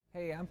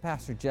Hey, I'm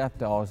Pastor Jeff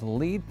Dawes,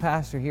 lead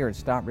pastor here at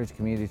Stockbridge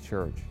Community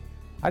Church.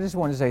 I just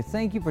want to say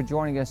thank you for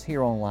joining us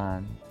here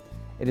online.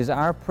 It is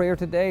our prayer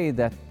today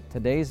that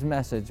today's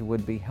message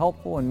would be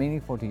helpful and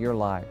meaningful to your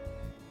life.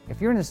 If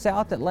you're in the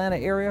South Atlanta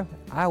area,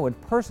 I would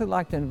personally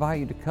like to invite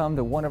you to come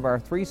to one of our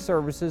three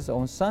services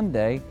on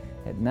Sunday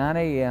at 9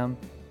 a.m.,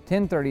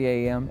 10:30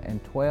 a.m.,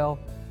 and 12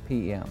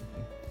 p.m.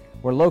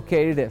 We're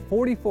located at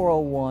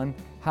 4401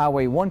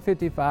 Highway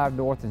 155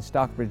 North in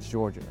Stockbridge,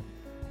 Georgia.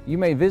 You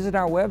may visit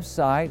our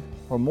website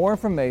for more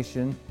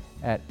information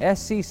at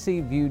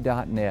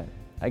sccview.net.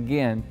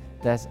 Again,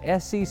 that's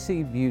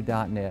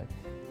sccview.net.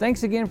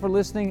 Thanks again for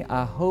listening.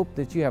 I hope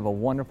that you have a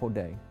wonderful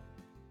day.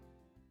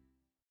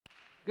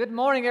 Good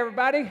morning,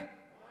 everybody.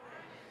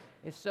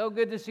 It's so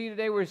good to see you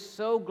today. We're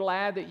so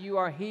glad that you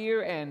are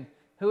here, and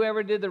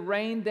whoever did the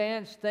rain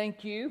dance,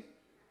 thank you.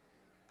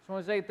 Just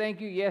want to say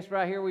thank you. Yes,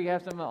 right here we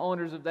have some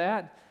owners of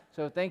that.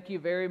 So thank you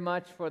very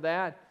much for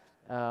that.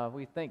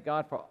 We thank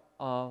God for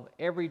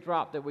every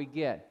drop that we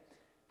get.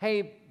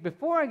 Hey,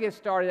 before I get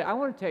started, I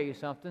want to tell you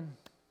something.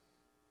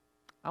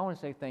 I want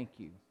to say thank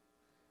you.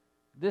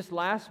 This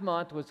last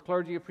month was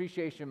Clergy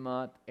Appreciation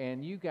Month,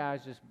 and you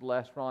guys just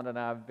blessed Ron and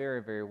I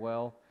very, very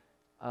well.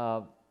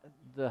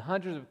 The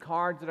hundreds of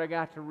cards that I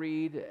got to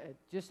read,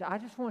 I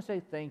just want to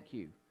say thank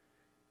you.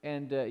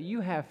 And you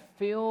have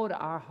filled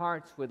our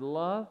hearts with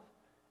love,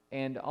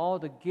 and all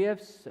the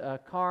gifts,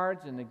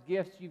 cards, and the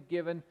gifts you've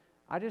given.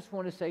 I just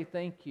want to say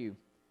thank you.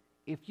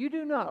 If you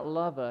do not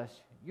love us,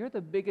 you're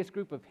the biggest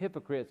group of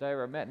hypocrites I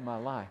ever met in my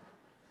life.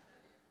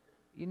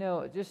 You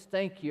know, just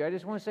thank you. I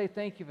just want to say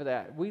thank you for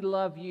that. We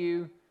love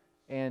you,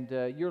 and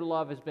your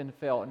love has been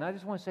felt, and I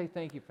just want to say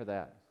thank you for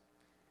that.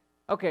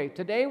 Okay,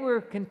 today we're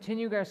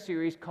continuing our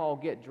series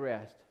called Get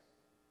Dressed.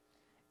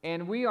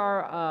 And we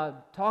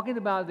are talking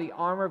about the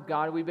armor of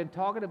God. We've been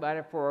talking about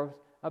it for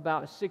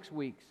about 6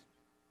 weeks.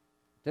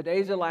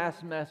 Today's the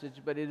last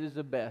message, but it is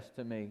the best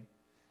to me.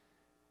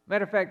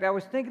 Matter of fact, I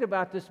was thinking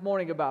about this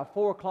morning about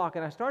 4 o'clock,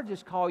 and I started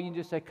just calling you and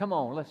just say, come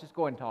on, let's just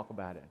go ahead and talk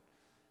about it.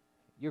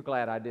 You're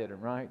glad I did it,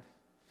 right?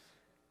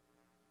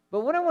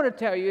 But what I want to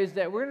tell you is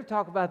that we're going to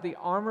talk about the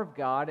armor of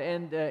God,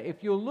 and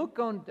if you'll look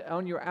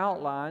on your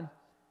outline,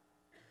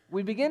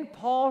 we begin,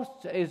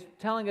 Paul is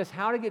telling us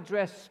how to get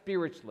dressed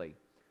spiritually.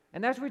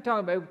 And that's what we're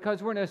talking about,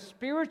 because we're in a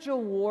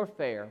spiritual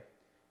warfare.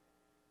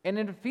 And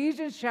in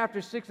Ephesians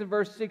chapter 6 and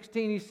verse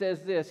 16, he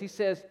says this. He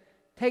says,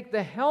 take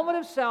the helmet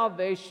of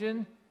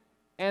salvation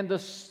and the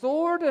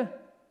sword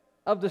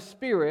of the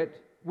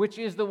Spirit, which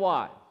is the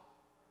what?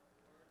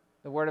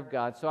 The Word of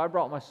God. So I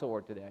brought my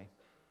sword today.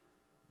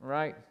 All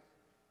right?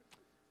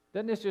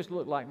 Doesn't this just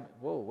look like,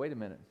 whoa, wait a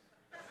minute.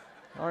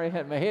 I already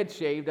had my head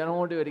shaved. I don't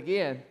want to do it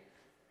again.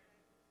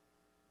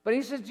 But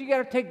he says you got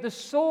to take the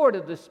sword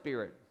of the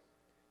Spirit.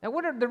 Now,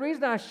 the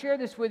reason I share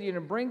this with you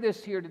and bring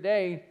this here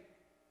today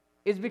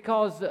is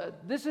because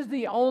this is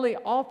the only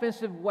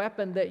offensive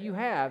weapon that you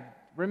have.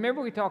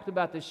 Remember, we talked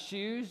about the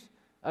shoes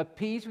of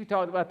peace. We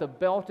talked about the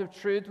belt of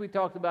truth. We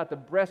talked about the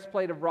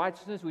breastplate of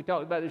righteousness. We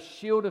talked about the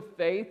shield of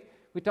faith.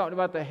 We talked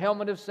about the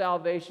helmet of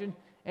salvation.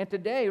 And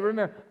today,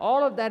 remember,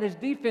 all of that is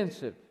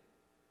defensive.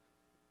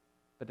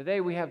 But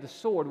today we have the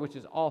sword, which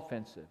is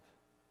offensive.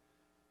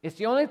 It's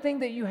the only thing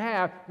that you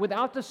have.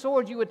 Without the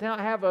sword, you would not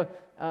have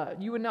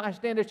you would not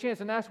stand a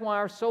chance. And that's why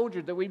our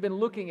soldiers that we've been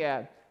looking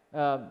at,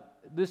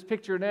 this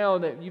picture now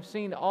that you've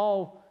seen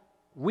all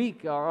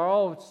week or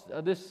all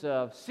this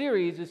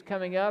series is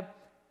coming up.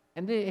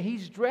 And then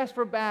he's dressed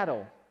for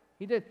battle.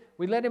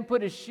 We let him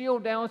put his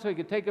shield down so he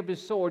could take up his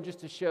sword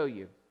just to show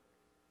you.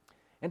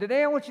 And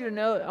today I want you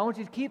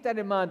to keep that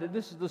in mind, that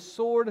this is the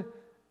sword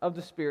of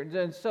the Spirit.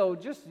 And so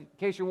just in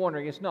case you're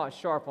wondering, it's not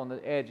sharp on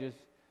the edges,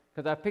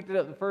 because I picked it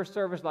up the first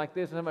service like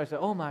this, and somebody said,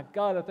 oh my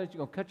God, I thought you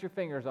were going to cut your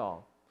fingers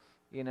off.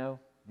 You know?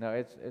 No,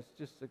 it's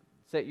just to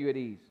set you at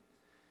ease.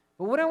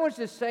 But what I want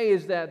you to say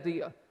is that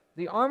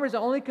the armor is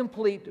only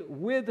complete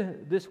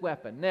with this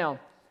weapon. Now,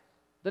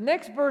 the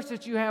next verse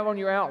that you have on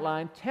your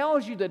outline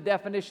tells you the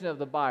definition of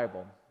the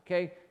Bible.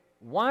 Okay?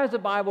 Why is the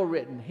Bible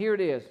written? Here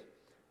it is.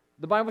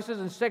 The Bible says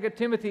in 2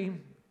 Timothy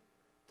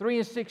 3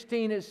 and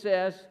 16, it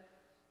says,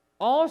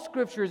 all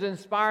Scripture is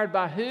inspired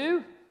by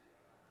who?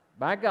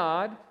 By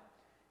God.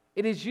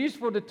 It is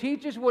useful to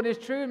teach us what is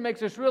true and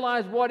makes us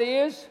realize what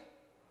is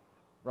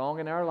wrong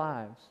in our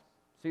lives.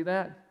 See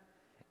that?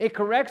 It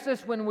corrects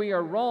us when we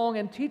are wrong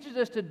and teaches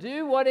us to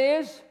do what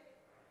is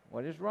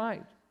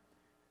right.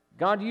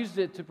 God uses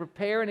it to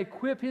prepare and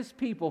equip His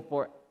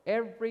people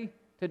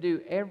to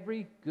do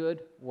every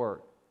good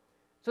work.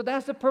 So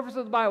that's the purpose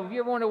of the Bible. If you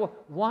ever wonder, well,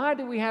 why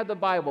do we have the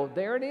Bible?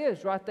 There it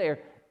is, right there.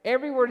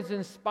 Every word is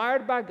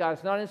inspired by God.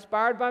 It's not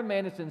inspired by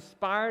man, it's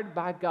inspired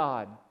by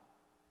God.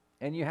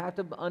 And you have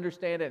to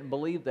understand it and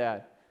believe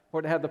that for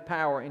it to have the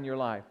power in your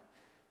life.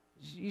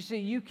 You see,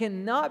 you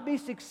cannot be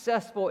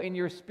successful in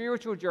your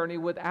spiritual journey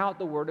without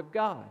the Word of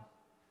God.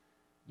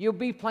 You'll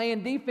be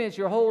playing defense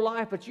your whole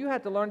life, but you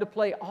have to learn to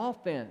play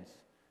offense.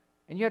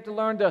 And you have to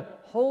learn to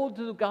hold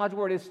to God's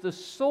Word. It's the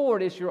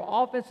sword. It's your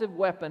offensive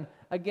weapon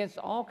against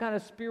all kind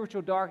of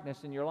spiritual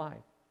darkness in your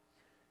life.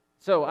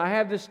 So I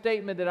have this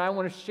statement that I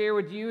want to share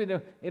with you,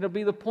 and it'll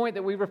be the point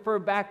that we refer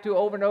back to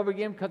over and over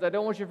again because I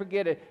don't want you to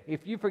forget it.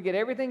 If you forget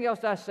everything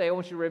else I say, I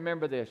want you to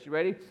remember this. You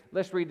ready?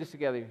 Let's read this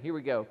together. Here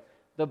we go.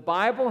 The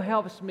Bible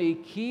helps me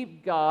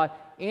keep God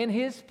in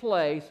His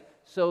place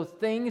so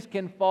things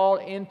can fall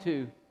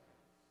into.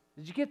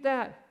 Did you get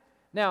that?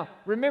 Now,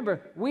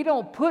 remember, we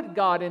don't put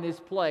God in His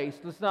place.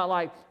 It's not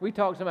like we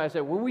talk to somebody and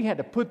say, well, we had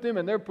to put them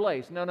in their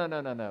place.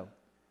 No.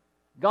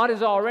 God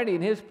is already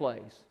in His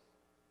place.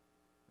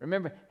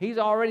 Remember, He's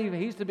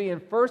to be in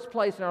first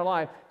place in our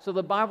life. So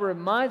the Bible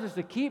reminds us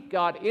to keep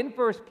God in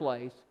first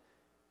place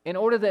in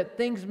order that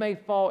things may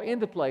fall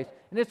into place.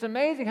 And it's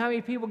amazing how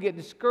many people get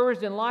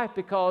discouraged in life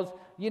because,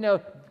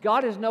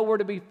 God is nowhere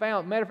to be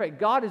found. Matter of fact,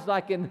 God is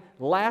like in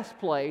last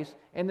place,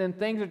 and then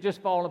things are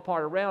just falling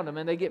apart around them,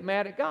 and they get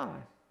mad at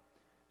God.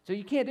 So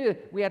you can't do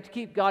it. We have to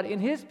keep God in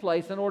His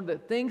place in order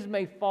that things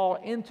may fall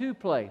into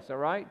place, all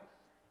right?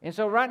 And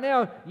so right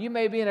now, you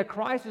may be in a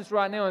crisis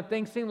right now, and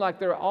things seem like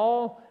they're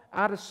all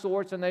out of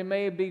sorts, and they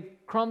may be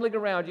crumbling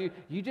around you.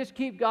 You just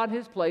keep God in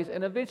His place,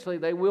 and eventually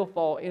they will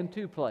fall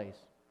into place.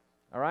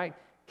 All right?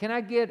 Can I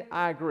get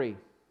I agree?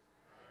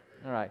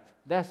 All right.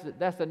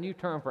 That's a new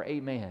term for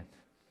amen.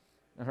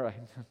 All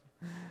right.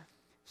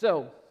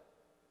 So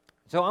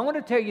I want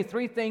to tell you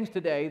 3 things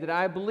today that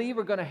I believe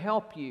are going to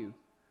help you.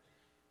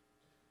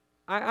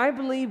 I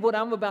believe what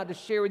I'm about to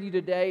share with you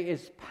today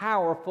is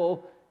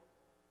powerful,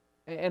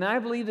 and I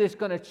believe that it's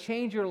going to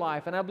change your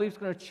life, and I believe it's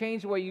going to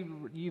change the way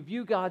you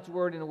view God's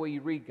Word and the way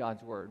you read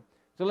God's Word.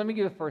 So let me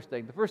give you the first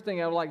thing. The first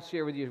thing I would like to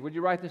share with you is, would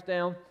you write this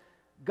down?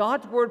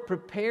 God's Word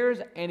prepares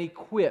and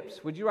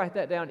equips. Would you write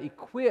that down?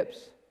 Equips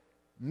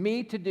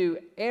me to do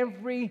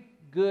every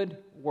good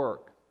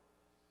work.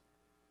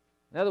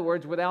 In other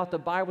words, without the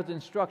Bible's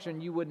instruction,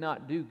 you would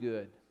not do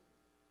good,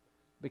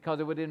 because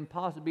it would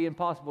be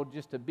impossible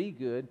just to be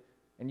good,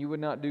 and you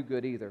would not do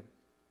good either.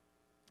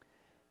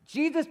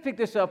 Jesus picked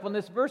this up on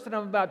this verse that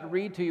I'm about to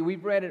read to you.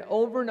 We've read it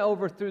over and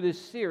over through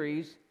this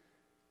series,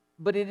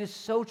 but it is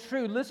so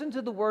true. Listen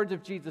to the words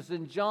of Jesus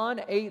in John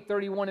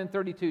 8:31 and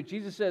 32.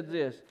 Jesus said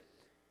this,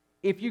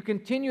 "If you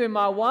continue in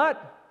my"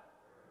 what?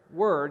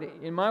 Word.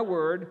 In my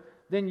word,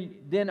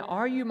 then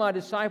are you my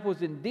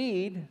disciples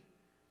indeed,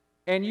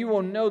 and you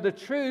will know the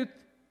truth,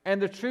 and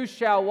the truth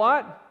shall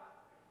what?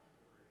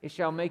 It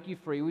shall make you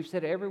free. We've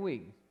said it every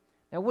week.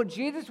 Now, what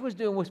Jesus was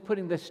doing was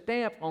putting the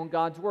stamp on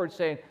God's Word,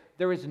 saying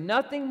there is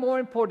nothing more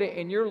important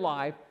in your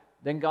life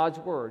than God's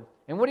Word.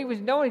 And what he was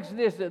knowing is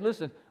this, that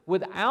listen,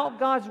 without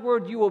God's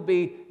Word, you will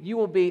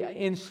be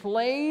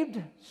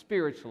enslaved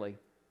spiritually.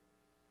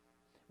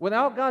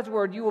 Without God's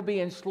Word, you will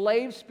be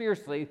enslaved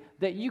spiritually,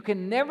 that you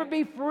can never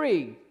be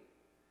free.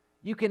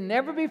 You can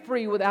never be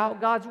free without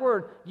God's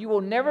Word. You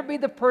will never be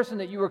the person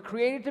that you were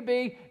created to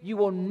be. You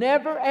will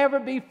never,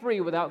 ever be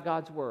free without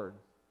God's Word.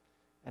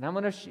 And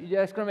that's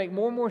going to make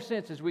more and more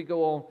sense as we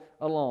go on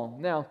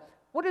along. Now,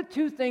 what are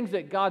 2 things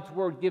that God's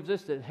Word gives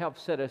us that help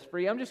set us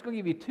free? I'm just going to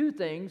give you 2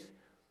 things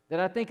that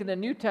I think in the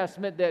New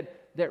Testament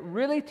that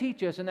really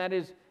teach us, and that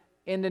is,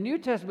 in the New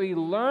Testament, we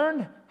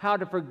learn how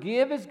to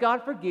forgive as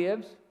God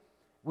forgives.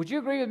 Would you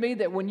agree with me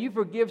that when you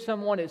forgive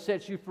someone, it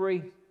sets you free?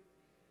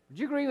 Would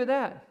you agree with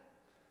that?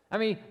 I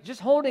mean,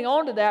 just holding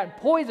on to that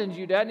poisons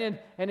you, doesn't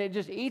it? And it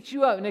just eats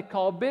you up, and it's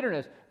called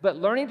bitterness. But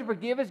learning to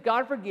forgive as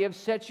God forgives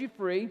sets you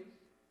free.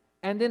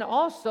 And then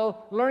also,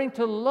 learning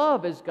to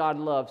love as God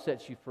loves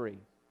sets you free.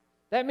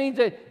 That means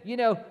that,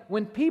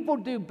 when people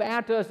do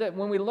bad to us, that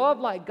when we love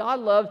like God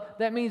loves,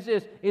 that means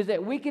this, is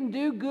that we can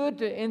do good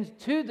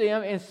to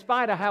them in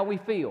spite of how we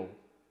feel.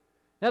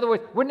 In other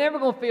words, we're never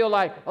going to feel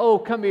like, oh,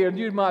 come here,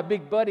 you're my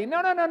big buddy.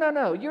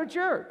 No, you're a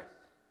jerk.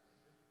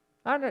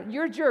 I know,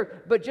 you're a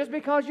jerk, but just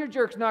because you're a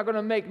jerk's not going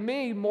to make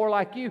me more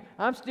like you.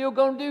 I'm still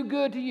going to do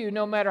good to you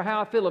no matter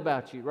how I feel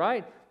about you,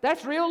 right?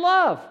 That's real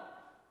love.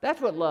 That's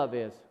what love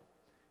is.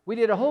 We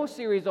did a whole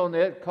series on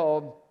that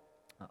called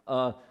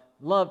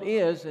Love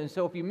Is, and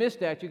so if you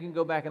missed that, you can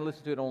go back and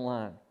listen to it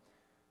online.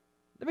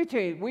 Let me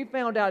tell you, we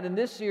found out in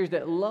this series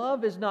that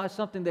love is not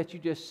something that you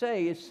just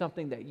say, it's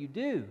something that you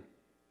do.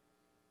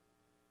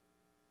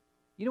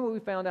 You know what we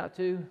found out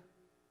too?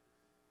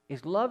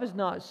 Is love is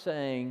not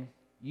saying,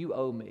 you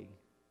owe me.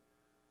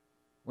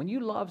 When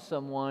you love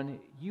someone,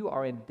 you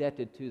are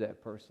indebted to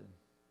that person.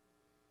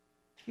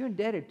 You're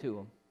indebted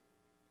to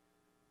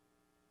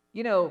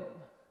them.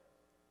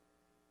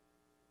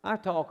 I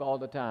talk all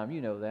the time,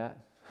 you know that.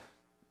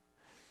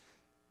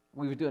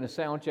 We were doing a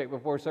sound check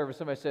before service.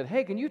 Somebody said,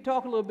 hey, can you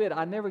talk a little bit?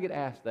 I never get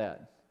asked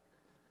that.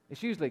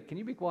 It's usually, can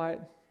you be quiet?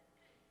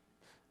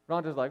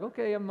 Rhonda's like,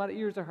 okay, my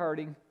ears are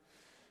hurting.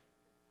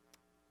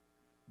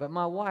 But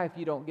my wife,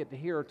 you don't get to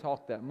hear her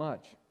talk that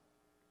much.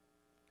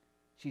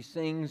 She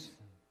sings.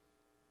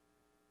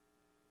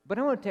 But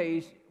I want to tell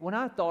you, when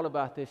I thought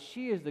about this,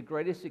 she is the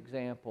greatest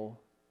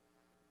example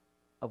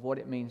of what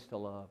it means to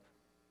love.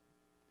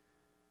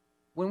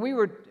 When we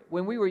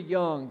were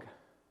young,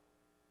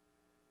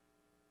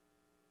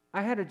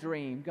 I had a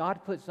dream.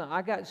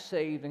 I got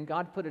saved, and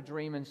God put a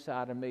dream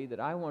inside of me that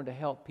I wanted to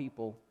help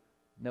people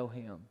know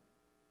Him.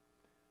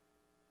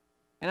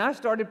 And I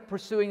started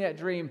pursuing that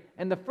dream.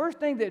 And the first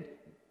thing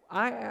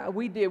that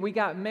we did, we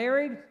got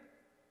married.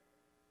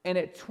 And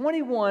at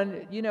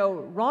 21,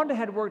 Rhonda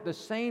had worked the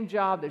same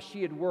job that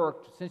she had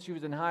worked since she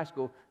was in high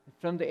school.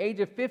 From the age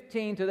of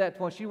 15 to that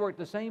point, she worked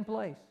the same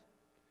place.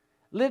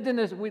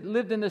 We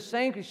lived in the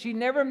same, she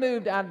never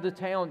moved out of the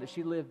town that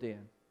she lived in.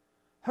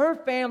 Her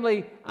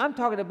family, I'm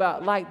talking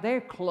about like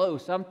they're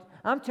close. I'm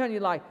telling you,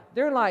 like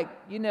they're like,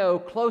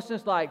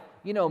 closeness like,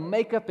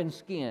 makeup and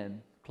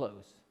skin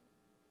close.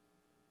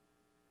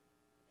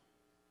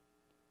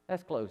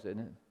 That's close, isn't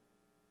it?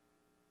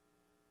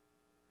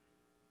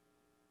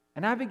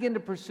 And I began to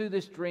pursue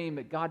this dream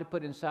that God had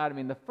put inside of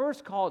me. And the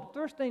first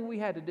thing we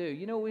had to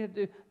do, what we had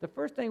to do? The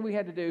first thing we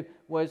had to do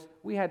was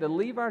we had to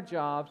leave our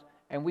jobs,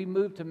 and we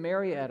moved to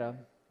Marietta,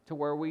 to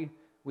where we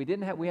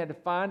had to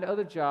find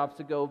other jobs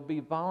to go be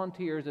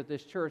volunteers at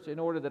this church in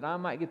order that I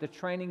might get the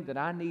training that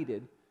I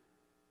needed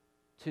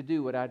to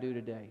do what I do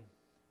today.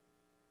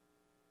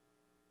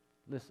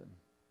 Listen.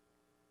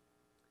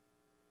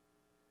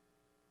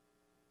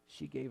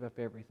 She gave up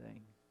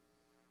everything.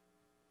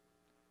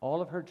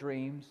 All of her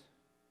dreams,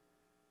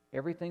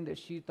 everything that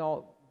she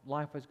thought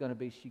life was going to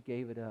be, she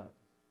gave it up.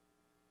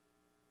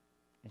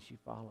 And she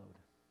followed.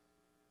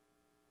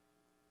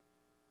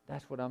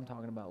 That's what I'm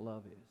talking about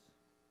love is.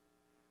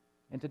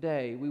 And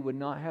today, we would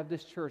not have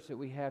this church that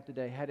we have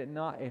today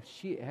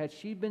had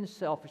she been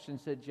selfish and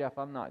said, Jeff,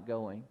 I'm not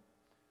going,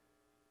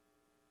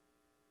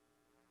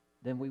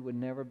 then we would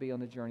never be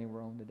on the journey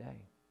we're on today.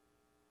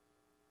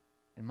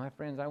 And my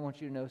friends, I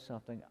want you to know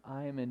something.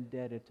 I am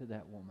indebted to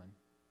that woman.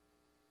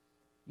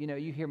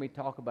 You hear me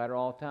talk about her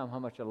all the time, how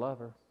much I love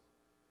her.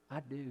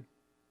 I do.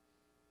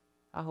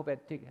 I hope that,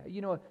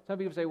 some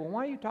people say, well,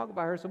 why do you talk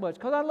about her so much?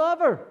 Because I love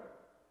her.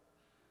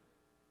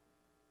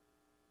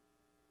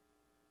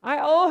 I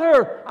owe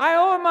her. I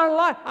owe her my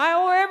life. I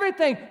owe her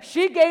everything.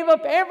 She gave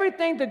up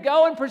everything to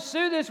go and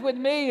pursue this with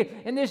me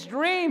in this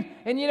dream.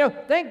 And,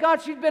 thank God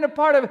she's been a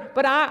part of it.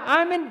 But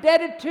I'm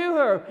indebted to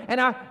her.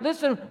 And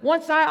listen,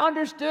 once I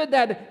understood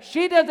that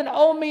she doesn't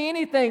owe me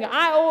anything,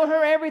 I owe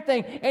her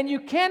everything. And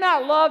you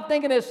cannot love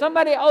thinking that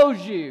somebody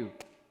owes you.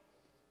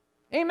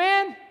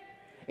 Amen?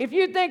 If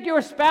you think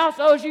your spouse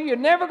owes you, you're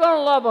never going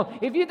to love them.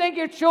 If you think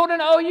your children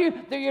owe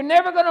you, then you're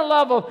never going to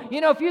love them.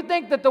 If you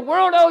think that the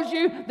world owes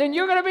you, then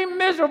you're going to be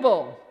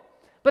miserable.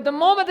 But the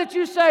moment that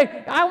you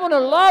say, I want to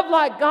love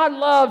like God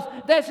loves,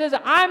 that says,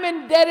 I'm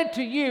indebted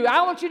to you.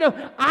 I want you to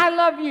know, I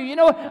love you.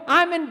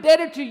 I'm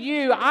indebted to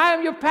you. I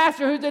am your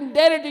pastor who's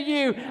indebted to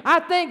you.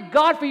 I thank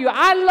God for you.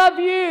 I love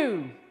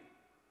you.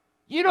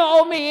 You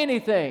don't owe me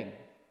anything.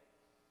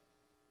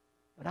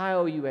 But I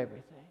owe you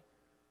everything.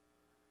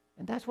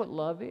 And that's what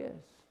love is.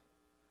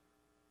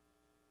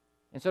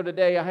 And so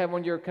today I have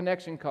on your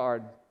connection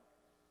card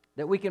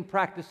that we can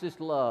practice this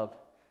love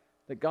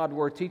that God's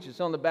Word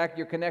teaches. On the back of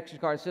your connection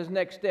card, it says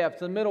next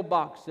steps. The middle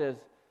box says,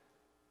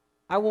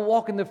 I will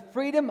walk in the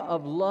freedom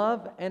of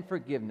love and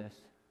forgiveness.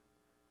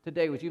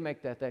 Today, would you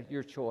make that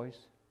your choice?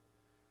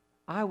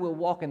 I will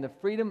walk in the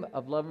freedom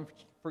of love and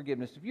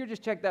forgiveness. If you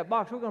just check that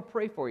box, we're going to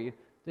pray for you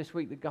this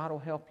week that God will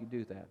help you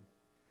do that.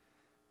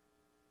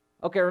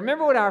 Okay,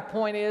 remember what our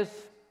point is?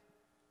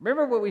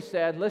 Remember what we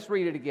said? Let's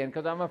read it again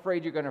because I'm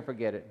afraid you're going to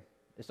forget it.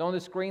 It's on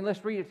the screen.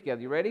 Let's read it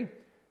together. You ready?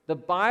 The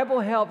Bible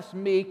helps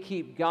me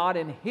keep God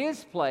in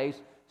His place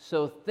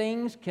so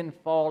things can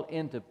fall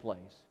into place.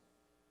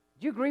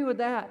 Do you agree with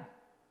that?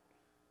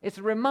 It's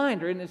a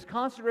reminder, and it's a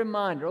constant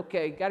reminder.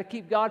 Okay, got to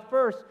keep God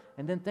first,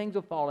 and then things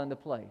will fall into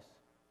place.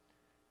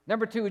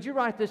 Number 2, would you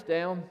write this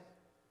down?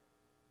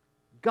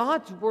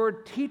 God's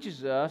Word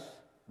teaches us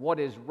what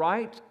is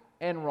right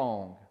and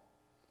wrong.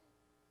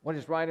 What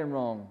is right and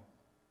wrong.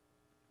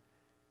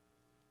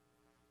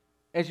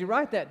 As you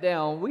write that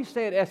down, we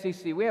say at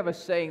SEC, we have a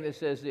saying that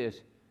says this: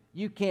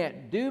 you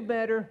can't do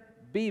better,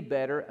 be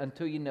better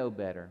until you know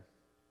better.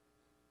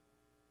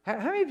 How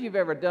many of you have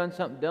ever done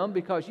something dumb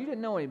because you didn't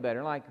know any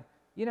better?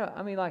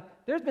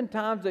 There's been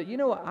times that,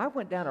 I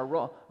went down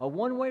a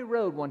one-way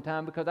road one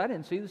time because I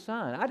didn't see the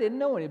sign. I didn't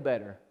know any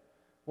better.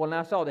 Well, when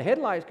I saw the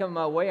headlights coming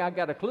my way, I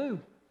got a clue.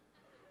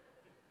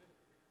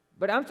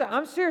 But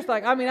I'm serious.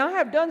 I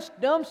have done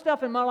dumb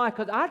stuff in my life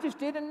because I just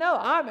didn't know.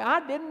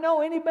 I didn't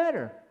know any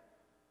better.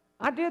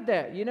 I did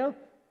that,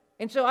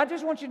 And so I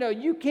just want you to know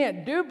you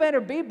can't do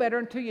better, be better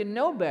until you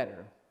know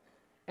better.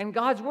 And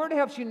God's Word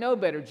helps you know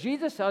better.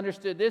 Jesus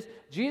understood this.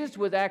 Jesus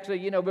was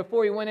actually,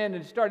 before He went in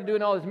and started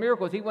doing all His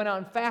miracles, He went out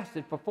and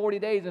fasted for 40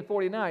 days and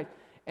 40 nights.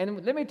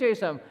 And let me tell you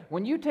something.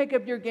 When you take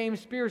up your game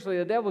spiritually,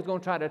 the devil's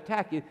going to try to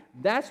attack you.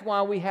 That's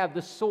why we have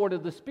the sword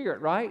of the Spirit,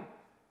 right?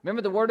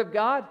 Remember the Word of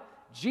God?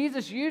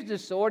 Jesus used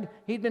His sword.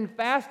 He'd been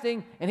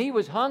fasting, and He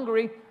was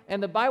hungry.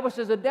 And the Bible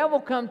says the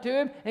devil come to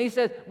Him, and he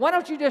says, why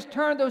don't you just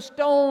turn those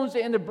stones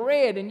into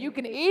bread, and you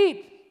can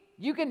eat.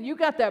 You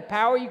got that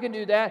power. You can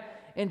do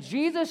that. And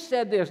Jesus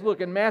said this.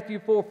 Look, in Matthew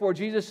 4:4,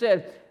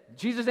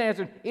 Jesus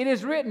answered, it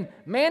is written,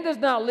 man does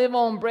not live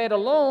on bread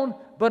alone,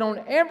 but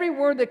on every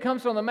word that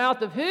comes from the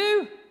mouth of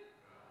who?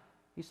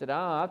 He said,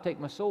 I'll take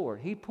my sword.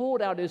 He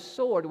pulled out his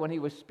sword when he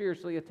was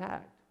spiritually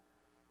attacked.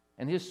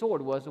 And his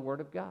sword was the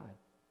Word of God.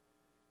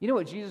 You know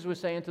what Jesus was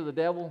saying to the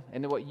devil,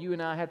 and what you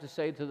and I have to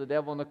say to the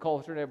devil and the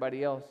culture and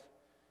everybody else?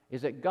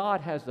 Is that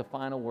God has the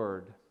final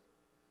word.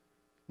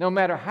 No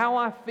matter how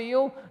I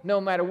feel, no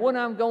matter what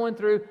I'm going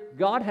through,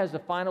 God has the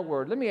final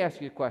word. Let me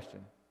ask you a question.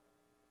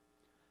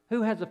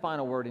 Who has the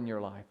final word in your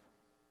life?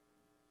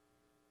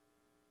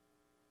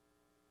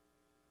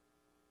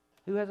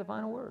 Who has the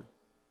final word?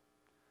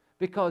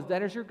 Because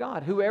that is your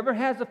God. Whoever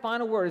has the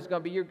final word is going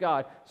to be your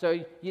God.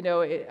 So, you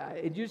know,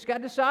 you just got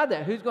to decide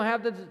that. Who's going to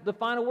have the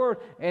final word?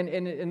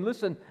 And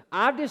listen,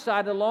 I've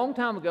decided a long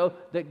time ago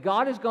that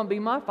God is going to be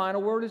my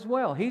final word as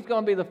well. He's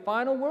going to be the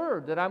final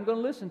word that I'm going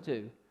to listen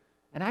to.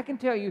 And I can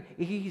tell you,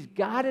 He's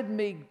guided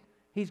me.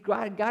 He's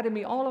guided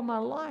me all of my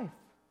life.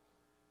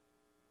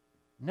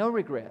 No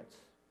regrets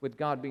with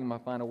God being my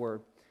final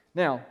word.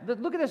 Now,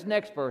 look at this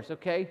next verse,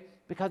 okay?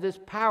 Because it's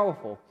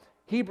powerful.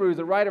 Hebrews,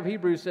 the writer of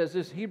Hebrews says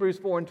this, Hebrews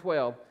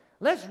 4:12.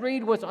 Let's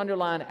read what's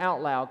underlined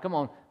out loud. Come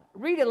on,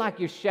 read it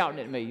like you're shouting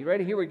at me. You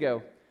ready? Here we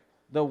go.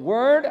 The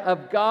Word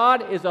of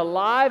God is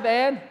alive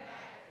and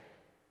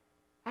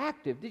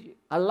active.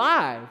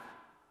 Alive.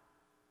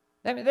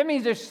 That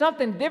means there's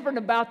something different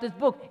about this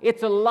book.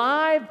 It's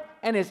alive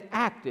and it's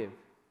active.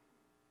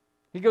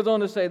 He goes on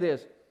to say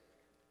this.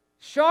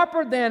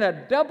 Sharper than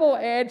a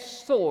double-edged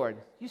sword.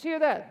 You hear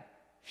that?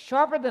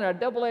 Sharper than a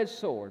double-edged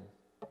sword.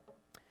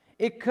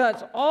 It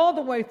cuts all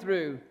the way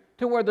through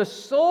to where the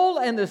soul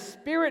and the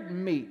spirit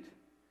meet,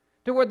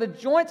 to where the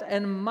joints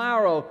and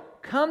marrow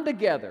come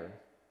together.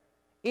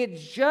 It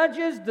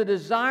judges the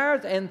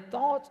desires and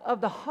thoughts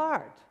of the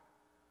heart.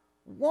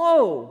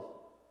 Whoa!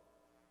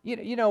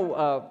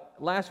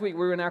 Last week we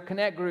were in our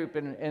Connect group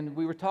and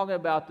we were talking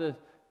about the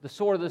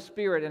sword of the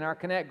Spirit in our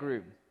Connect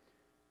group.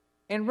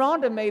 And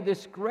Rhonda made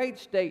this great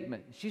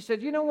statement. She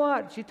said, you know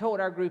what? She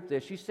told our group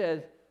this. She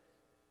said,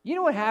 you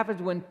know what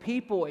happens when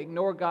people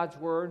ignore God's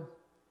Word?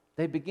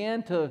 They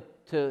begin to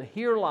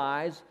hear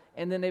lies,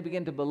 and then they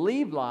begin to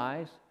believe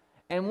lies.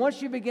 And once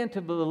you begin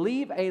to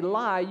believe a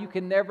lie, you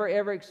can never,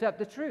 ever accept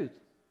the truth.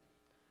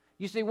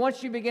 You see,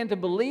 once you begin to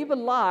believe a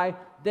lie,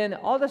 then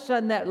all of a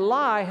sudden that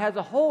lie has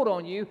a hold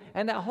on you,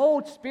 and that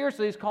hold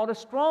spiritually is called a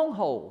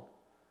stronghold.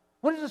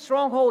 What is a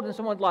stronghold in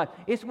someone's life?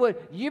 It's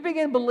what you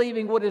begin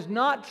believing what is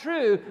not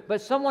true, but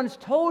someone's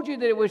told you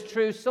that it was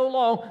true so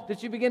long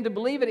that you begin to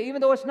believe it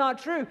even though it's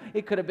not true.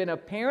 It could have been a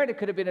parent, it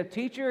could have been a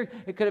teacher,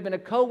 it could have been a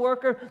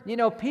coworker. You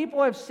know,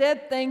 people have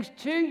said things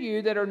to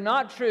you that are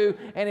not true,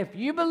 and if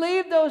you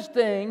believe those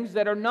things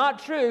that are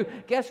not true,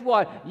 guess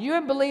what? You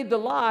have believed the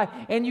lie,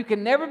 and you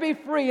can never be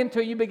free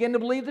until you begin to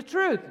believe the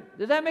truth.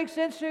 Does that make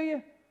sense to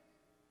you?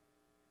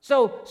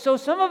 So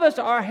some of us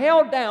are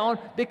held down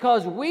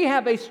because we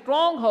have a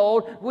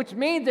stronghold, which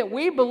means that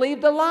we believe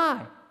the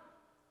lie.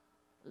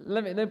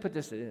 Let me put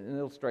this in an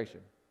illustration.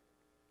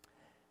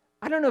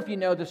 I don't know if you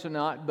know this or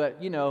not, but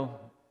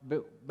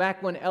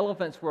back when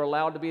elephants were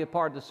allowed to be a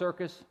part of the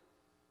circus.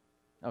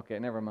 Okay,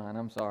 never mind.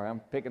 I'm sorry.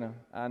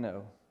 I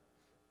know.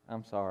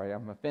 I'm sorry.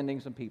 I'm offending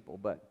some people,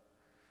 but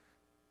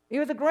it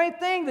was a great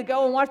thing to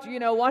go and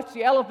watch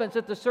the elephants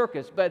at the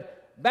circus.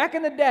 But back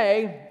in the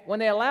day, when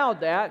they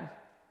allowed that,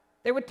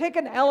 they would take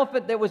an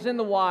elephant that was in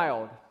the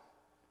wild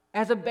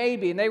as a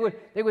baby, and they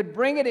would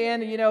bring it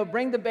in,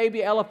 bring the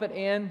baby elephant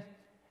in.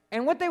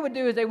 And what they would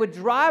do is they would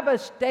drive a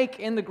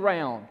stake in the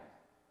ground.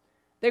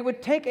 They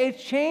would take a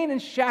chain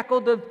and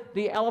shackle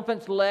the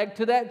elephant's leg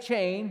to that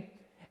chain,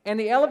 and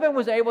the elephant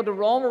was able to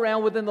roam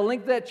around within the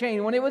length of that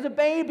chain. When it was a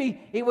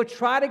baby, it would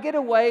try to get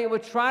away.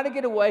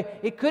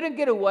 It couldn't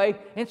get away.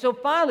 And so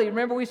finally,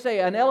 remember we say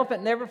an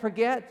elephant never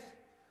forgets?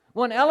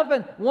 Well, an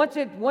elephant, once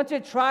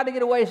it tried to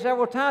get away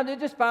several times,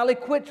 it just finally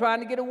quit trying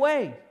to get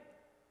away.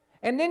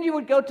 And then you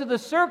would go to the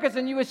circus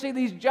and you would see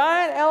these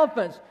giant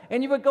elephants,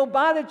 and you would go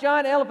by the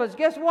giant elephants.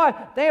 Guess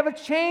what? They have a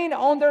chain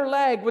on their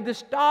leg with the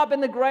stop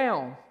in the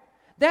ground.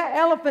 That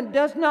elephant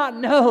does not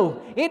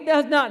know. It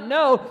does not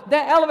know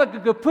that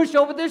elephant could push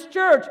over this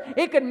church.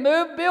 It could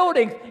move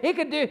buildings. It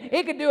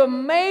could do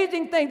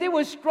amazing things. It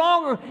was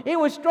stronger. It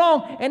was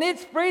strong. And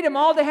its freedom,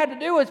 all they had to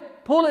do was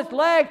pull its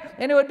leg,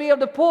 and it would be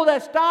able to pull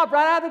that stop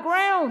right out of the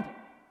ground.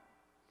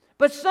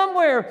 But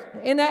somewhere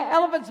in that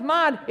elephant's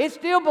mind, it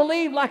still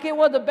believed like it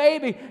was a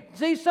baby.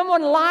 See,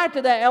 someone lied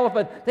to that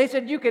elephant. They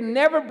said, you can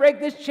never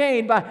break this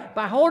chain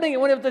by holding it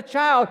when it was a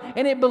child.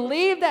 And it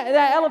believed that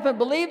elephant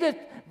believed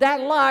that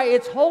lie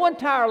its whole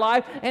entire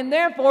life, and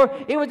therefore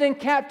it was in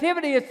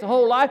captivity its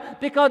whole life,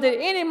 because at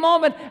any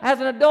moment as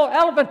an adult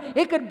elephant,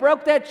 it could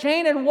break that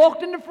chain and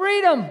walked into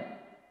freedom.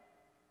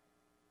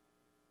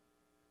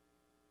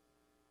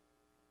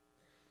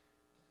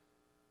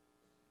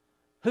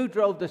 Who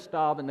drove the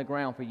stop in the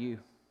ground for you?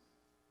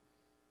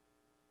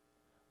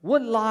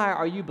 What lie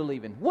are you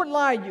believing? What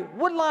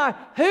lie?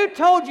 Who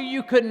told you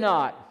you could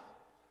not?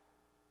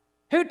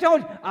 Who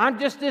told you, I'm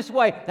just this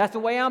way? That's the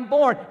way I'm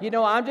born.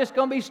 I'm just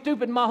going to be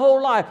stupid my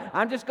whole life.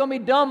 I'm just going to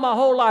be dumb my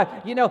whole life.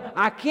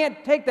 I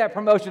can't take that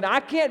promotion. I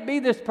can't be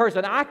this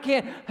person. I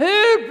can't.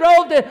 Who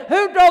drove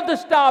the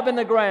stop in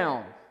the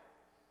ground?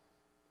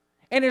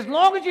 And as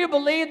long as you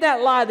believe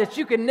that lie that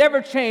you can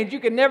never change, you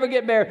can never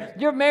get better,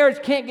 your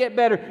marriage can't get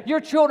better, your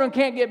children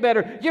can't get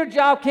better, your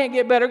job can't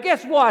get better,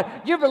 guess what?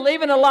 You're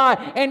believing a lie,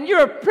 and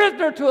you're a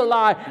prisoner to a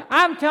lie.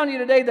 I'm telling you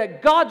today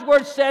that God's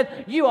Word says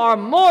you are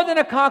more than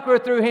a conqueror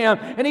through Him.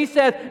 And He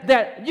says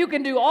that you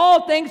can do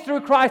all things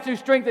through Christ who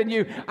strengthens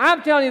you.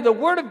 I'm telling you, the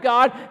Word of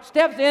God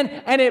steps in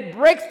and it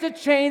breaks the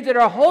chains that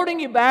are holding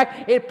you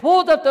back. It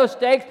pulls up those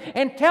stakes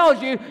and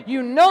tells you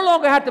you no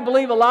longer have to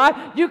believe a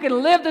lie. You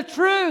can live the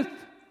truth.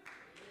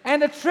 And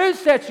the truth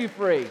sets you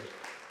free.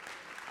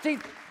 See,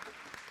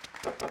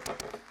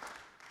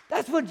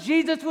 that's what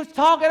Jesus was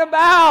talking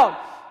about.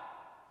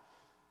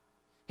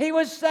 He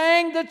was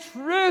saying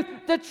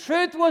the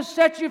truth will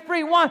set you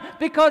free. Why?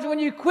 Because when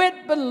you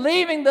quit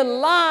believing the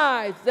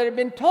lies that have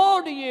been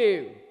told to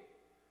you,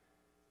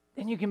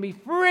 then you can be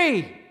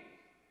free.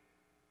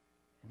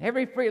 And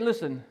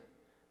listen,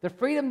 the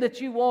freedom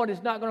that you want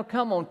is not going to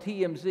come on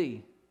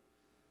TMZ.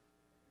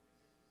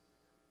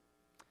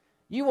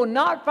 You will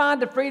not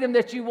find the freedom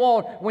that you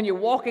want when you're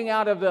walking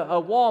out of a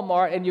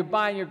Walmart and you're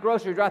buying your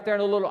groceries right there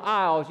in the little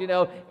aisles. You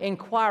know,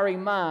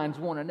 inquiring minds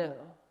want to know.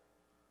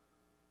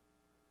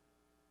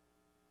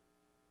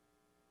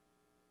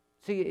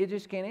 See, it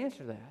just can't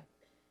answer that.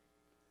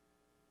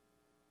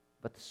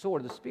 But the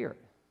sword of the Spirit,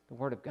 the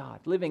Word of God,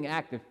 living,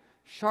 active,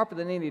 sharper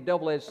than any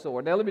double-edged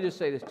sword. Now, let me just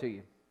say this to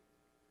you.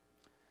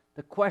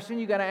 The question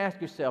you got to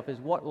ask yourself is,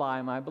 what lie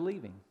am I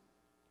believing?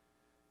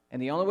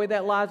 And the only way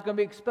that lie is going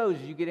to be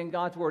exposed is you get in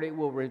God's Word. It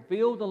will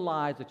reveal the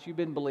lies that you've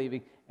been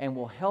believing and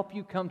will help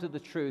you come to the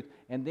truth,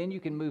 and then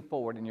you can move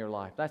forward in your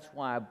life. That's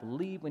why I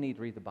believe we need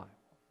to read the Bible.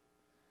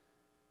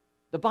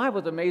 The Bible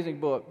is an amazing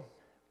book.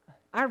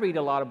 I read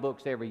a lot of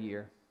books every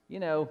year. You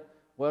know,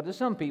 well, to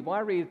some people, I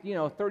read,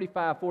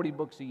 35, 40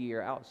 books a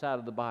year outside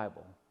of the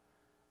Bible.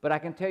 But I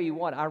can tell you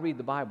what, I read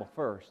the Bible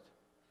first.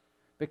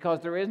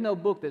 Because there is no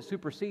book that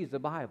supersedes the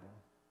Bible.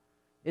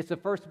 It's the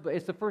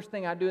first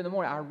thing I do in the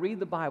morning. I read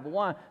the Bible.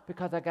 Why?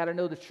 Because I got to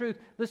know the truth.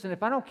 Listen,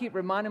 if I don't keep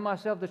reminding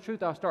myself the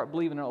truth, I'll start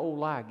believing an old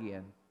lie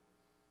again.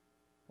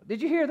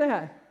 Did you hear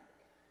that?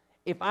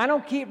 If I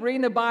don't keep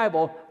reading the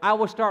Bible,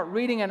 I'll start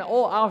believing an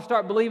old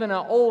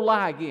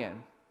lie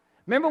again.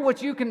 Remember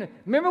what you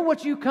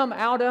come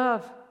out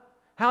of?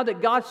 How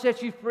that God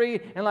sets you free,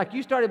 and like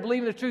you started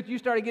believing the truth, you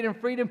started getting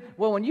freedom.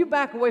 Well, when you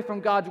back away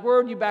from God's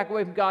Word, you back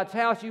away from God's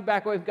house, you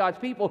back away from God's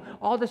people,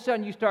 all of a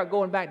sudden you start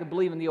going back to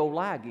believing the old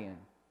lie again.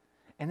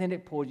 And then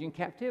it pulls you in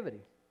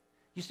captivity.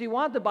 You see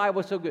why the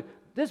Bible is so good?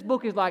 This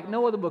book is like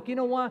no other book. You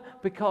know why?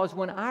 Because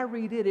when I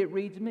read it, it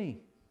reads me.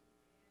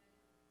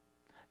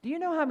 Do you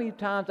know how many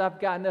times I've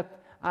gotten up?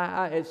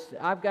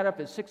 I've got up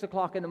at 6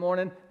 o'clock in the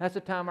morning. That's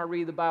the time I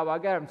read the Bible. I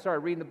got up and started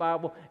reading the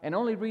Bible, and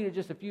only read it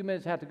just a few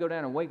minutes. Have to go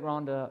down and wake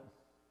Rhonda up.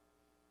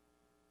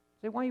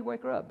 Say, why you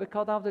wake her up?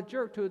 Because I was a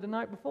jerk to her the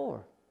night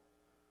before.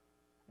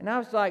 And I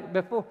was like,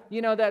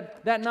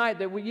 that night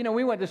that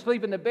we went to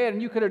sleep in the bed,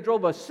 and you could have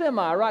drove a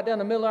semi right down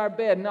the middle of our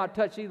bed and not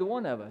touched either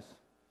one of us.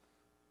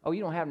 Oh,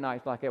 you don't have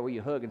nights like that where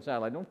you hug inside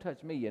like, don't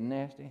touch me, you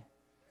nasty.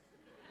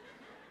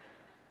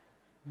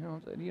 You know what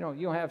I'm saying?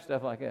 You don't have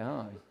stuff like that,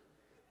 huh?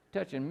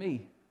 Touching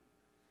me.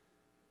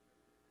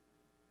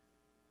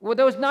 Well,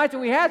 those nights that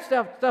we had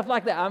stuff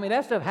like that, I mean,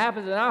 that stuff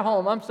happens in our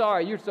home. I'm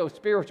sorry, you're so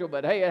spiritual,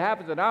 but hey, it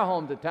happens in our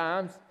homes at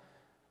times.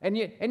 And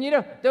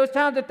those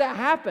times that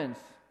happens.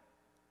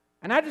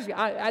 And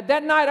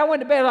that night I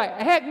went to bed like,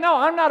 heck no,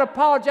 I'm not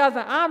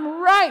apologizing.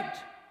 I'm right.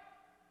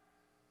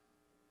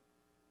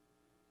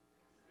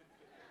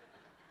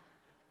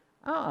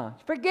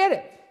 Forget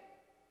it.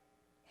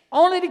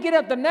 Only to get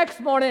up the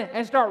next morning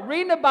and start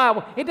reading the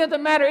Bible. It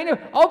doesn't matter.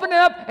 Anyway, open it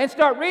up and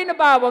start reading the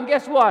Bible, and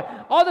guess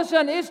what? All of a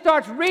sudden, it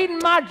starts reading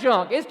my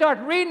junk. It starts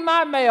reading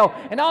my mail,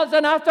 and all of a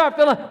sudden, I start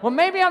feeling, well,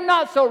 maybe I'm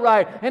not so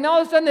right. And all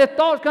of a sudden, the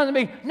thoughts come to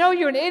me, no,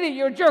 you're an idiot.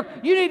 You're a jerk.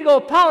 You need to go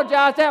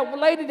apologize to that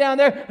lady down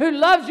there who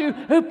loves you,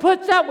 who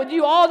puts up with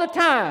you all the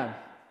time.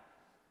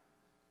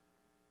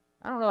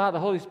 I don't know how the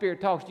Holy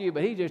Spirit talks to you,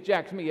 but He just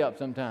jacks me up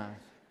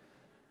sometimes.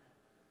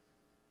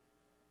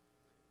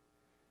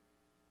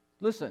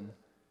 Listen.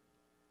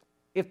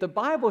 If the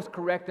Bible's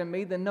correcting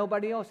me, then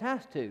nobody else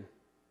has to.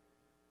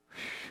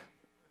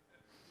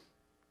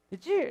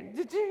 Did you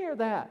hear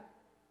that?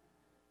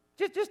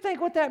 Just think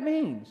what that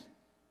means.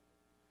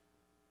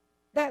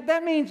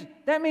 That means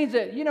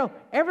that,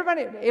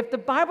 everybody, if the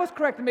Bible's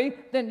correcting me,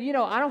 then,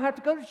 I don't have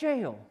to go to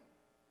jail.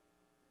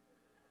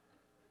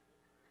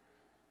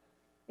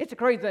 It's a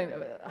crazy thing.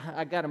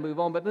 I got to move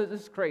on, but this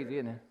is crazy,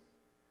 isn't it?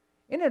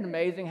 Isn't it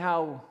amazing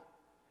how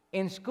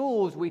in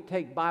schools, we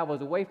take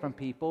Bibles away from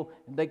people,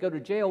 and they go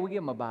to jail, we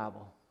give them a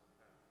Bible.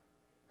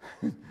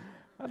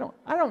 I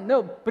don't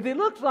know, but it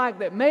looks like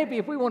that maybe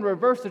if we want to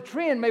reverse the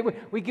trend, maybe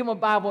we give them a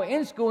Bible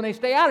in school and they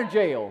stay out of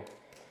jail.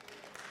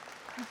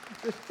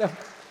 Isn't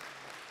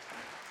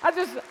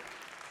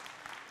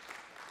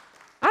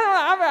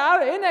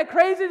that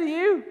crazy to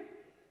you?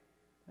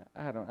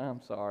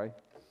 I'm sorry.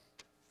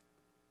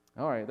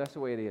 All right, that's the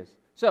way it is.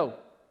 So,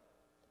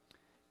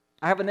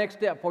 I have a next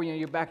step for you in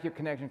your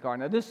connection card.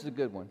 Now, this is a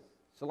good one.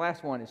 It's the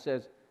last one. It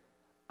says,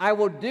 I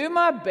will do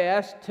my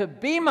best to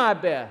be my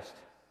best.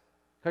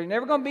 Because you're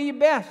never going to be your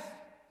best.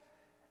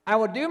 I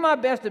will do my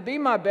best to be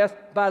my best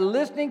by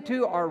listening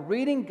to or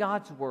reading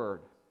God's Word.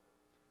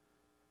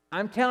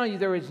 I'm telling you,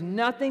 there is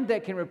nothing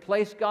that can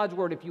replace God's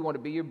Word if you want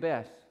to be your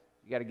best.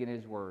 You got to get in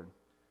His Word.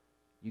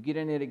 You get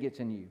in it, it gets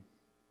in you.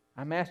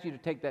 I'm asking you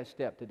to take that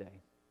step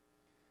today.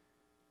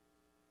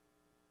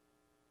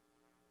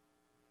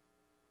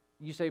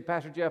 You say,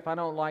 Pastor Jeff, I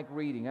don't like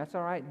reading. That's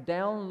all right.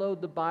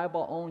 Download the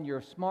Bible on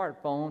your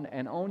smartphone,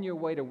 and on your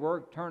way to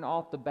work, turn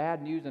off the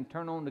bad news and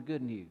turn on the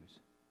good news.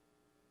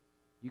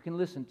 You can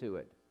listen to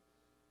it.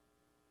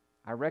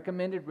 I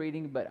recommended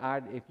reading, but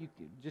if you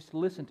just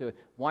listen to it.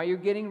 While you're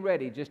getting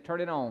ready, just turn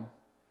it on.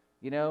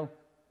 You know,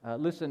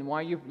 listen,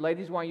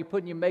 ladies, while you're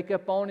putting your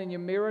makeup on in your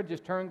mirror,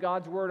 just turn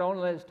God's Word on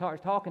and let it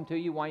start talking to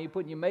you while you're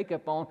putting your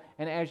makeup on.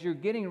 And as you're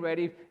getting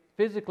ready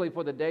physically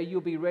for the day,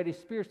 you'll be ready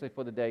spiritually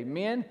for the day.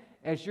 Men,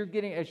 as you're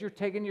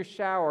taking your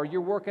shower,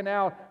 you're working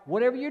out,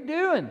 whatever you're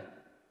doing,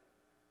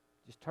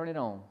 just turn it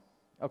on.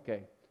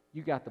 Okay,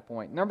 you got the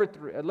point. Number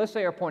 3, let's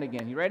say our point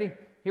again. You ready?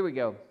 Here we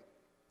go.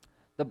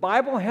 The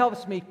Bible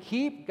helps me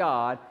keep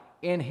God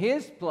in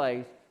His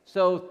place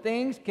so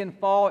things can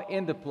fall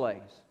into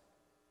place.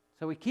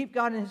 So we keep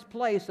God in His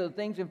place so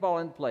things can fall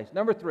into place.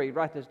 Number 3,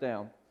 write this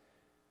down.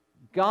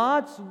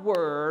 God's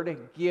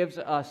Word gives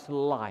us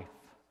life.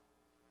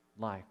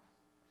 Life.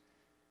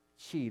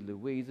 Gee,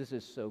 Louise, this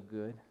is so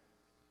good.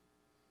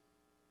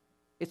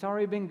 It's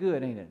already been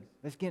good, ain't it?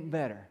 It's getting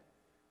better.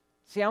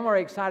 See, I'm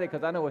already excited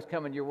because I know what's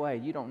coming your way.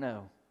 You don't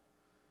know.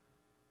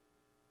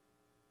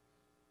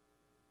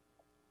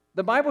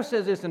 The Bible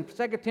says this in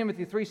 2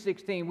 Timothy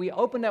 3:16. We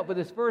opened up with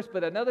this verse,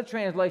 but another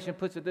translation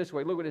puts it this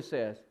way. Look what it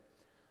says.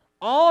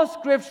 All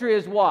Scripture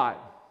is what?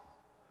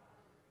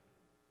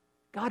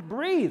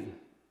 God-breathed.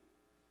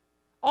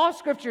 All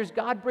Scripture is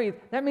God-breathed.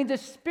 That means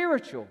it's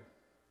spiritual.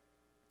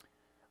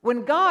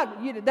 When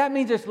that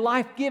means it's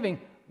life-giving.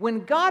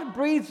 When God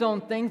breathes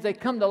on things, they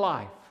come to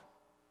life.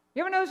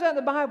 You ever notice that in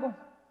the Bible?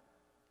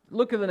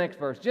 Look at the next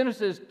verse.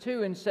 Genesis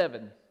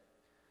 2:7.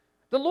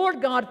 The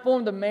Lord God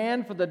formed a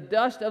man from the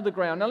dust of the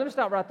ground. Now, let me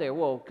stop right there.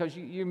 Whoa, because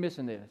you're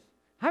missing this.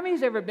 How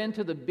many's ever been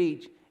to the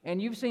beach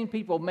and you've seen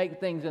people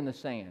make things in the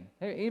sand?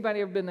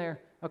 Anybody ever been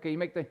there? Okay, you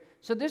make things.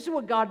 So this is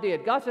what God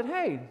did. God said,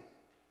 hey,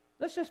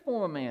 let's just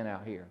form a man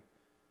out here.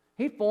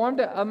 He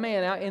formed a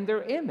man out in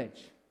their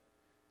image.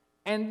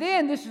 And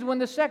then this is when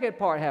the second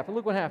part happened.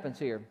 Look what happens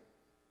here.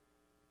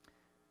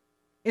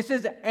 It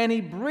says, and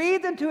He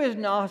breathed into his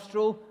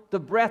nostril the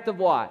breath of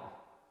what?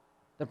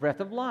 The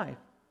breath of life.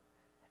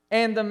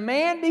 And the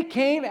man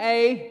became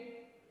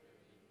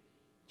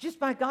just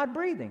by God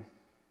breathing.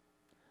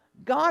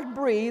 God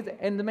breathed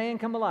and the man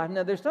come alive.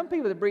 Now, there's some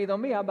people that breathe on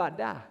me, I'm about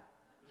to die.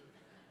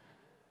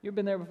 You've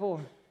been there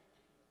before.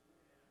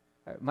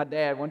 My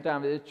dad, one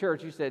time at his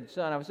church, he said,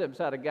 son, I was sitting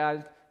beside a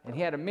guy, and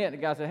he had a mint. The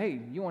guy said,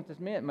 hey, you want this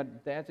mint? My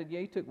dad said,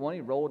 yeah. He took one,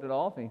 he rolled it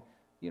off, and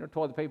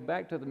tore the paper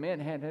back to the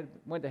mint, and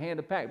went to hand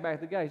the pack back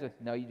to the guy. He said,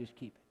 no, you just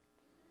keep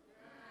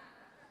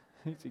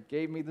it. He said,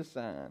 gave me the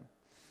sign.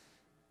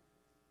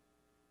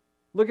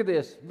 Look at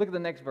this. Look at the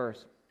next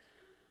verse.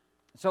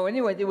 So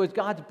anyway, it was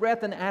God's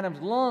breath in Adam's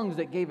lungs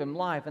that gave him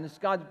life, and it's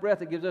God's breath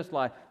that gives us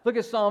life. Look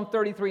at Psalm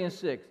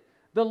 33:6.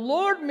 The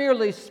Lord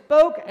merely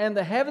spoke, and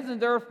the heavens and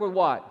the earth were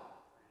what?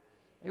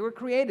 They were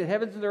created.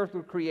 Heavens and earth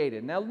were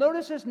created. Now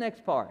notice this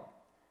next part.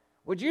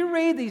 Would you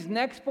read these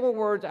next 4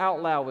 words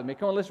out loud with me?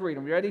 Come on, let's read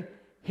them. You ready?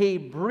 He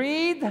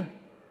breathed.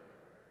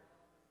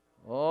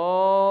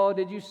 Oh,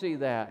 did you see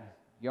that?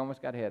 You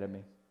almost got ahead of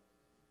me.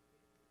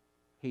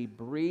 He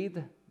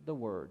breathed the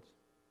words.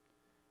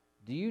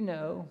 Do you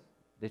know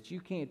that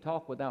you can't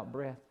talk without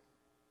breath?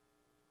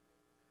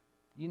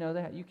 You know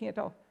that? You can't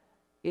talk.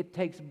 It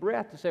takes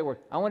breath to say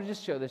words. I want to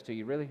just show this to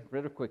you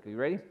really quickly.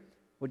 Ready?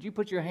 Would you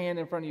put your hand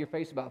in front of your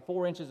face about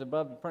 4 inches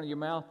above the front of your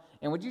mouth?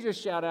 And would you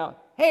just shout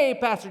out, hey,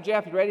 Pastor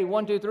Jeff, you ready?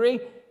 1, 2, 3.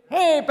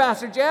 Hey,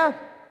 Pastor Jeff.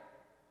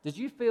 Did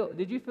you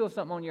feel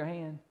something on your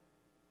hand?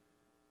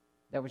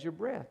 That was your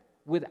breath.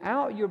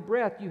 Without your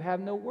breath, you have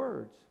no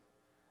words.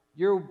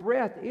 Your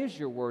breath is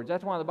your words.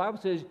 That's why the Bible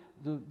says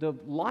the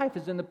life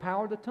is in the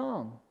power of the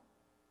tongue.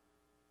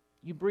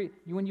 You breathe.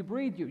 When you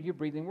breathe, you're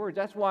breathing words.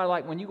 That's why,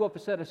 like, when you go up a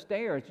set of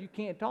stairs, you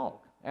can't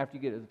talk after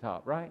you get to the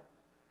top, right?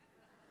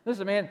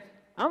 Listen, man,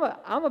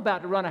 I'm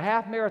about to run a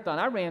half marathon.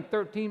 I ran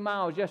 13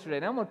 miles yesterday,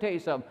 and I'm going to tell you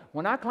something.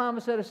 When I climb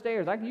a set of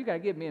stairs, you got to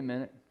give me a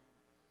minute.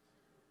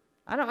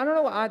 I don't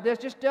know why. That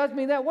just does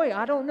me that way.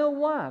 I don't know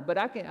why, but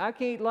I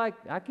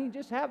can't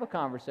just have a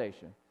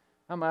conversation.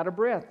 I'm out of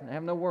breath and I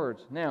have no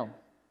words. Now,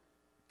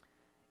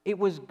 it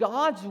was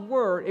God's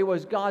Word. It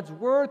was God's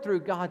Word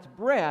through God's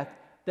breath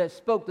that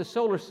spoke the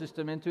solar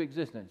system into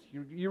existence.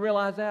 You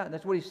realize that?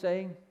 That's what He's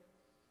saying.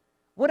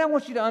 What I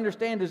want you to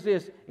understand is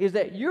this, is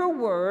that your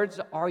words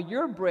are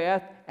your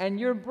breath, and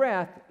your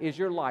breath is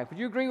your life. Would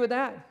you agree with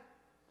that?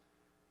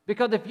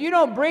 Because if you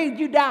don't breathe,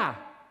 you die.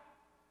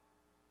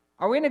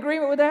 Are we in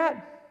agreement with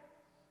that?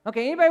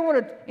 Okay, anybody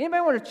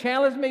want to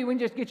challenge me? We can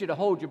just get you to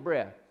hold your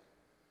breath.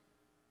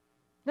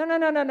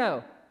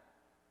 No.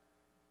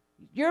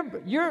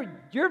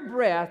 Your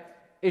breath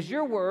is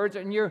your words,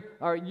 and your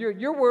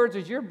words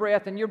is your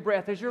breath, and your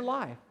breath is your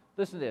life.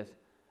 Listen to this.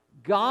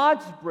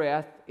 God's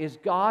breath is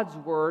God's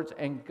words,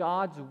 and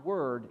God's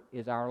word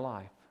is our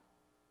life.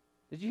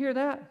 Did you hear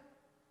that?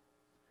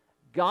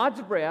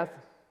 God's breath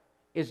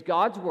is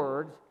God's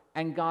words,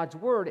 and God's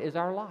word is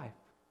our life.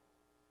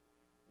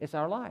 It's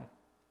our life.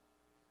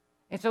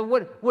 And so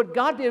what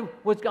God did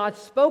was God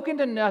spoke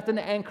into nothing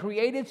and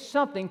created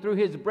something through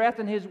His breath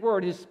and His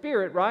word, His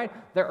Spirit, right?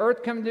 The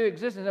earth come into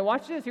existence. And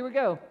watch this, here we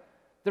go.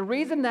 The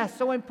reason that's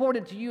so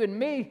important to you and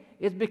me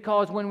is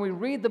because when we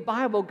read the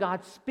Bible,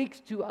 God speaks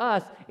to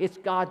us. It's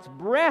God's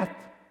breath.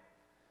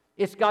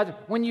 It's God's,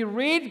 when you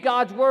read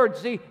God's word,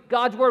 see,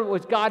 God's word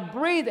was God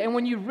breathed. And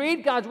when you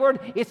read God's word,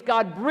 it's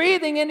God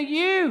breathing into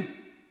you.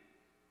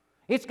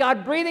 It's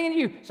God breathing into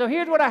you. So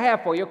here's what I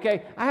have for you,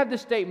 okay? I have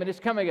this statement. It's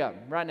coming up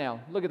right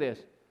now. Look at this.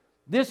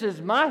 This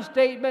is my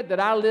statement that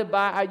I live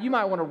by. You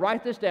might want to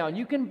write this down.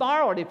 You can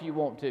borrow it if you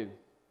want to.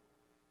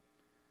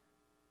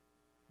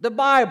 The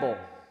Bible.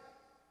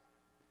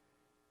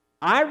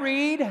 I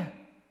read,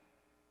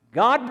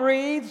 God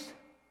breathes,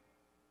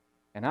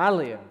 and I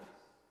live.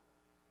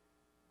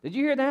 Did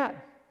you hear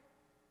that?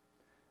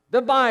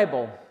 The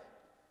Bible.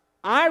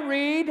 I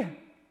read,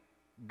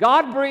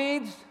 God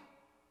breathes,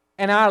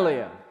 and I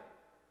live.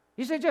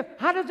 You say, Jeff,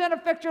 how does that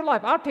affect your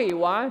life? I'll tell you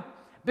why.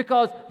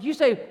 Because you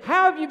say,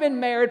 how have you been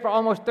married for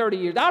almost 30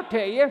 years? I'll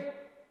tell you.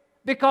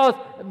 Because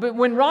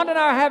when Ron and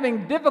I are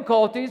having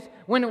difficulties,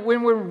 when we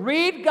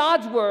read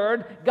God's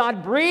word,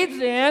 God breathes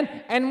in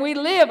and we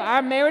live.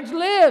 Our marriage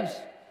lives.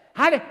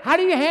 How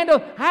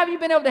have you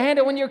been able to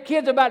handle when your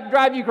kids are about to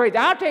drive you crazy?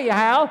 I'll tell you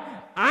how.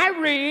 I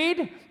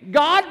read,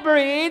 God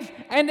breathes,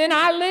 and then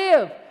I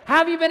live. How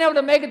have you been able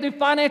to make it through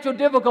financial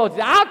difficulties?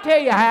 I'll tell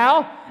you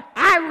how.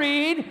 I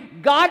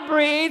read, God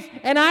breathes,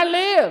 and I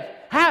live.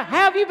 How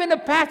have you been the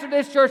pastor of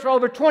this church for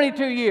over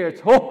 22 years?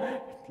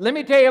 Oh, let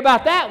me tell you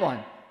about that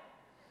one.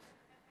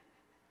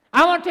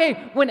 I want to tell you,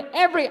 when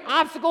every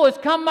obstacle has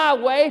come my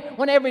way,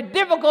 when every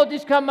difficulty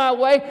has come my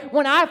way,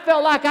 when I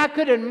felt like I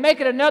couldn't make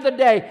it another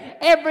day,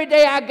 every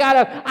day I got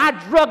up, I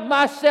drugged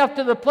myself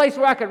to the place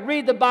where I could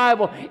read the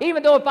Bible.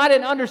 Even though if I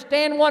didn't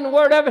understand one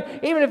word of it,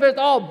 even if it's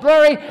all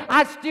blurry,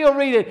 I'd still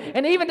read it.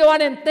 And even though I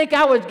didn't think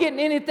I was getting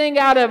anything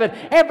out of it,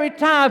 every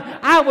time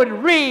I would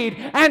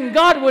read and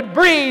God would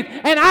breathe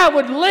and I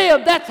would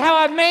live. That's how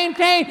I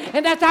maintain,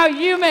 and that's how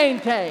you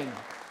maintain.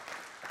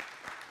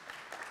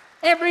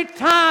 Every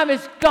time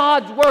it's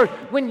God's word.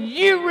 When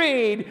you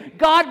read,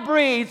 God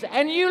breathes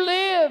and you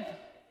live.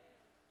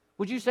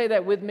 Would you say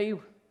that with me?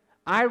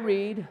 I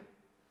read.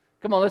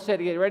 Come on, let's say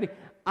it again. You ready?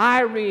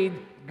 I read,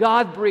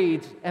 God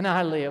breathes, and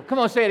I live. Come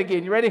on, say it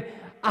again. You ready?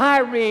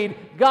 I read,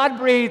 God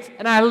breathes,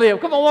 and I live.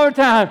 Come on, one more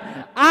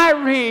time. I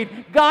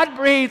read, God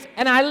breathes,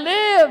 and I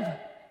live.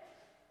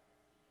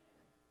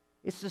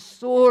 It's the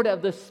sword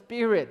of the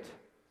Spirit.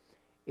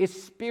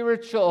 It's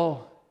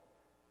spiritual.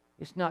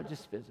 It's not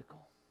just physical.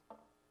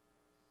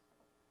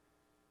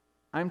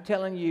 I'm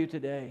telling you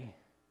today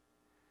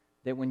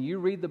that when you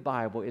read the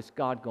Bible, it's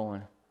God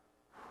going,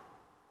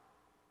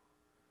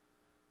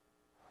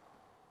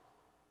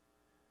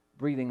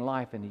 breathing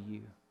life into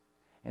you.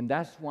 And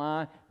that's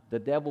why the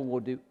devil will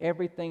do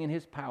everything in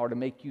his power to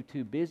make you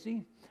too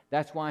busy.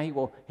 That's why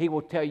he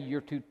will tell you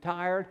you're too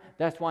tired.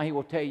 That's why he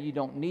will tell you you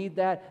don't need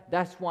that.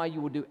 That's why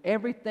you will do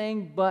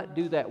everything but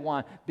do that.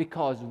 Why?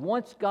 Because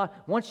once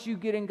you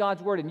get in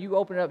God's word and you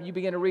open it up, you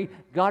begin to read,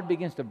 God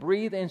begins to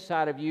breathe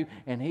inside of you,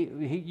 and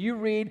you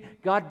read,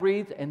 God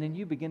breathes, and then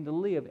you begin to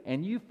live,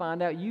 and you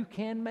find out you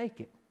can make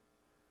it.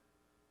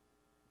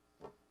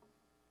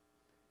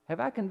 Have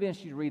I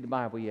convinced you to read the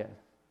Bible yet?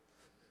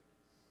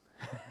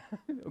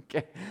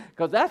 Okay,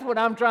 because that's what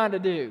I'm trying to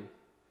do,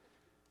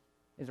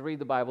 is read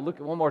the Bible. Look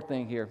at one more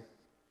thing here.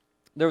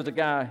 There was a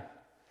guy,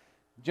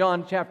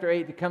 John chapter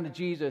 8, to come to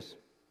Jesus,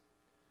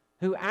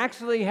 who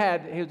actually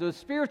he was a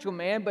spiritual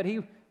man, but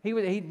he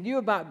knew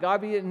about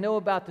God, but he didn't know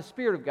about the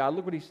Spirit of God.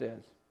 Look what he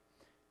says.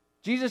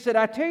 Jesus said,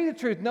 I tell you the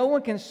truth, no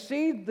one can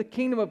see the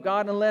kingdom of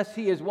God unless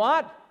he is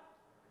what?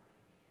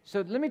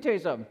 So let me tell you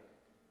something.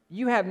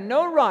 You have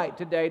no right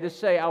today to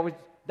say,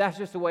 that's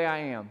just the way I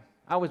am.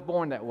 I was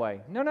born that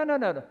way.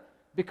 No.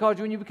 Because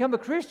when you become a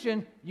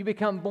Christian, you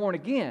become born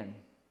again.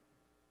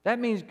 That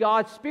means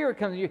God's Spirit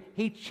comes to you.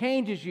 He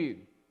changes you.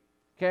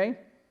 Okay?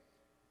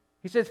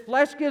 He says,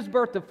 flesh gives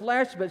birth to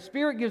flesh, but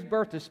Spirit gives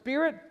birth to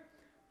spirit.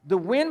 The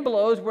wind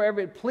blows wherever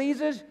it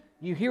pleases.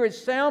 You hear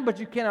its sound, but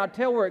you cannot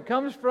tell where it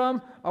comes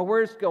from or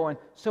where it's going.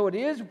 So it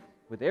is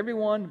with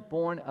everyone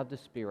born of the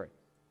Spirit.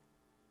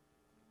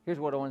 Here's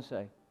what I want to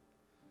say.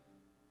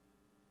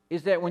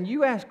 Is that when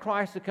you ask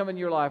Christ to come into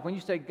your life, when you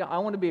say, God, I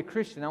want to be a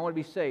Christian, I want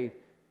to be saved,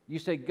 you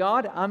say,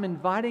 God, I'm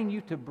inviting you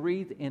to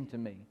breathe into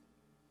me,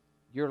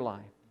 your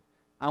life.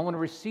 I want to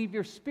receive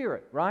your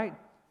Spirit, right?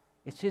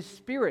 It's His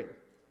Spirit.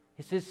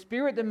 It's His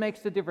Spirit that makes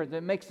the difference,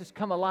 that makes us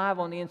come alive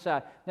on the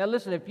inside. Now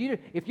listen,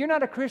 if you're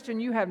not a Christian,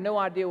 you have no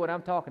idea what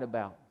I'm talking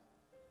about.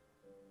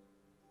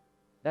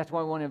 That's why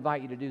I want to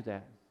invite you to do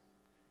that.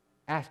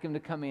 Ask Him to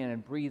come in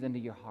and breathe into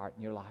your heart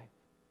and your life.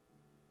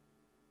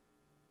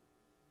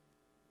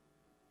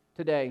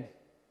 today,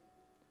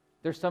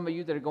 there's some of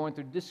you that are going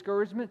through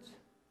discouragements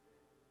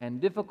and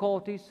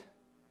difficulties,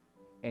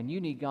 and you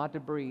need God to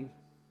breathe.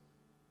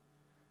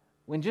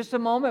 In just a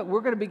moment, we're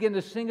going to begin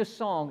to sing a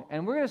song,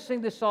 and we're going to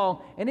sing this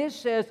song, and it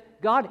says,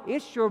 God,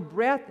 it's your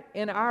breath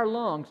in our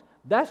lungs.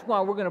 That's why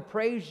we're going to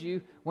praise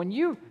you.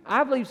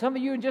 I believe some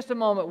of you in just a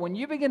moment, when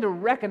you begin to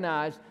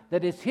recognize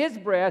that it's His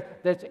breath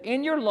that's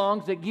in your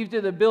lungs that gives you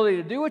the ability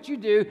to do what you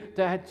do,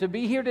 to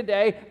be here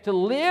today, to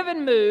live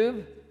and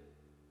move,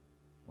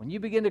 when you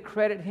begin to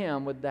credit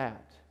Him with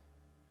that,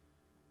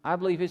 I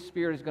believe His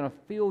Spirit is going to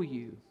fill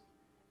you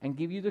and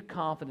give you the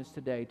confidence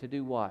today to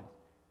do what?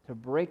 To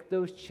break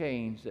those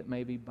chains that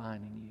may be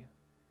binding you.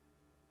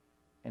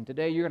 And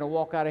today you're going to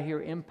walk out of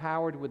here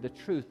empowered with the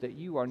truth that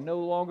you are no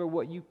longer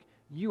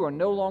you are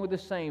no longer the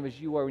same as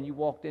you were when you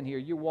walked in here.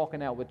 You're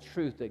walking out with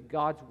truth, that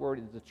God's Word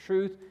is the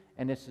truth,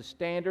 and it's the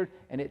standard,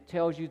 and it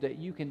tells you that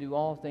you can do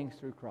all things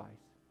through Christ.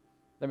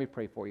 Let me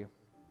pray for you.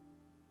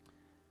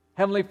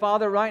 Heavenly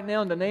Father, right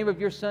now in the name of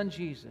your Son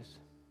Jesus,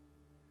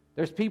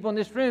 there's people in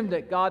this room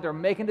that, God, are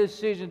making a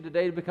decision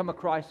today to become a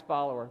Christ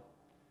follower.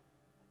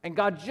 And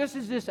God, just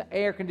as this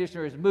air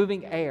conditioner is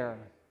moving air,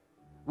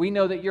 we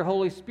know that your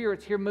Holy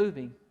Spirit's here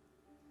moving.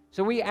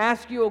 So we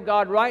ask you, oh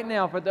God, right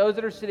now, for those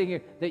that are sitting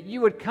here, that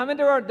you would come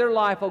into their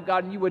life, oh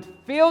God, and you would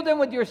fill them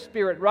with your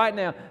Spirit right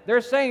now.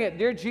 They're saying it,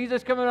 dear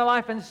Jesus, come into my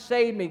life and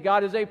save me.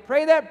 God, as they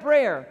pray that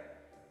prayer,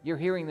 you're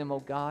hearing them, oh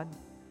God.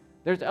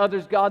 There's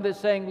others, God, that's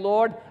saying,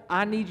 Lord,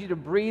 I need you to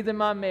breathe in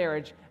my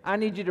marriage. I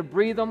need you to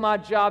breathe on my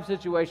job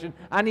situation.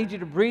 I need you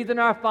to breathe in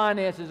our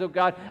finances, oh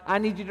God. I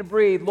need you to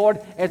breathe.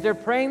 Lord, as they're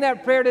praying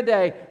that prayer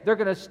today, they're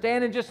going to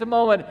stand in just a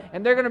moment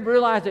and they're going to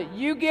realize that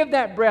you give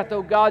that breath,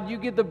 oh God. You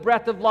give the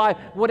breath of life.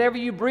 Whatever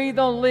you breathe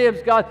on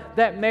lives, God.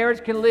 That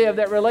marriage can live.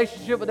 That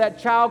relationship with that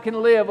child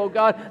can live, oh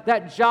God.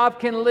 That job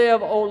can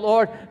live, oh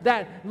Lord.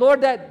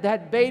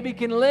 That baby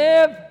can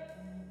live.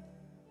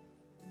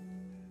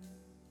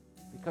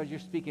 Because you're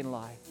speaking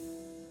life.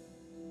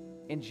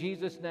 In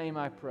Jesus' name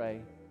I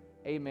pray.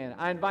 Amen.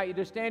 I invite you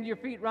to stand to your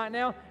feet right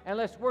now and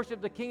let's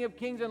worship the King of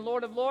Kings and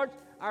Lord of Lords.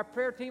 Our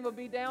prayer team will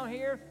be down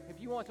here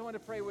if you want someone to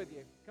pray with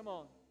you. Come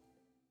on.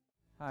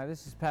 Hi,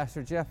 this is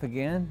Pastor Jeff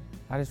again.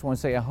 I just want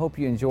to say I hope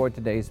you enjoyed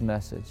today's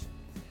message.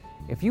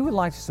 If you would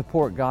like to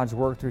support God's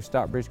work through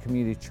Stockbridge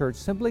Community Church,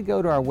 simply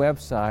go to our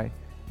website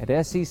at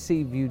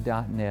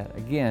sccview.net.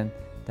 Again,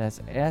 that's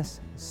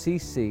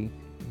sccview.net.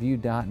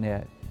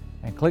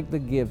 and click the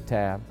Give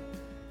tab.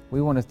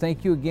 We want to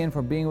thank you again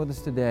for being with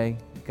us today.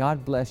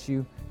 God bless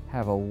you.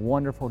 Have a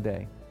wonderful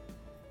day.